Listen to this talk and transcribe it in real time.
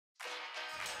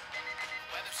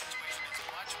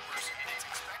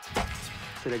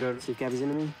Should I go see if Gabby's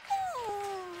into me?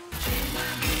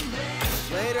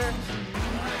 Later.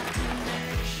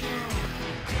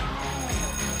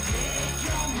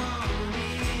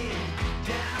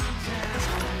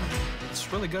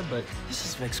 It's really good, but this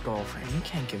is Vic's girlfriend. You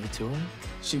can't give it to her.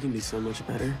 She can be so much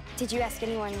better. Did you ask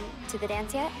anyone to the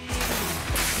dance yet?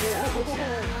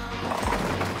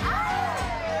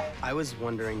 I was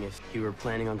wondering if you were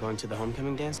planning on going to the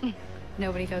homecoming dance?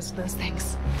 Nobody goes to those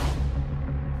things.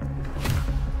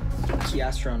 He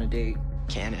asked her on a date.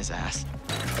 Can his ass.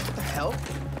 What the hell?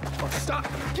 Oh, stop!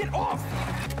 Get off!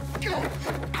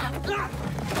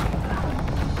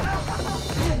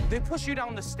 They push you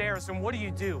down the stairs, and what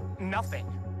do? Nothing.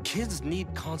 Kids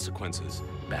need consequences.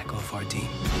 Back off our team.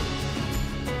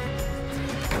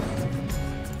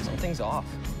 Something's off.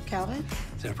 Calvin?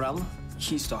 Is there a problem?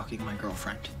 He's stalking my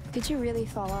girlfriend. Did you really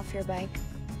fall off your bike?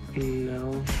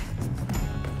 No.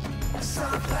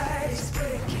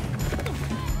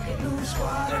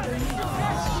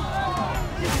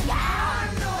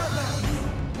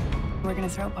 We're gonna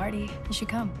throw a party. You should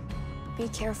come. Be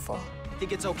careful.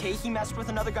 Think it's okay he messed with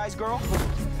another guy's girl?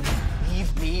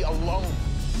 Leave me alone.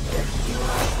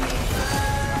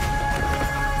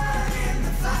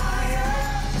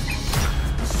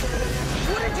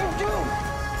 What did you do?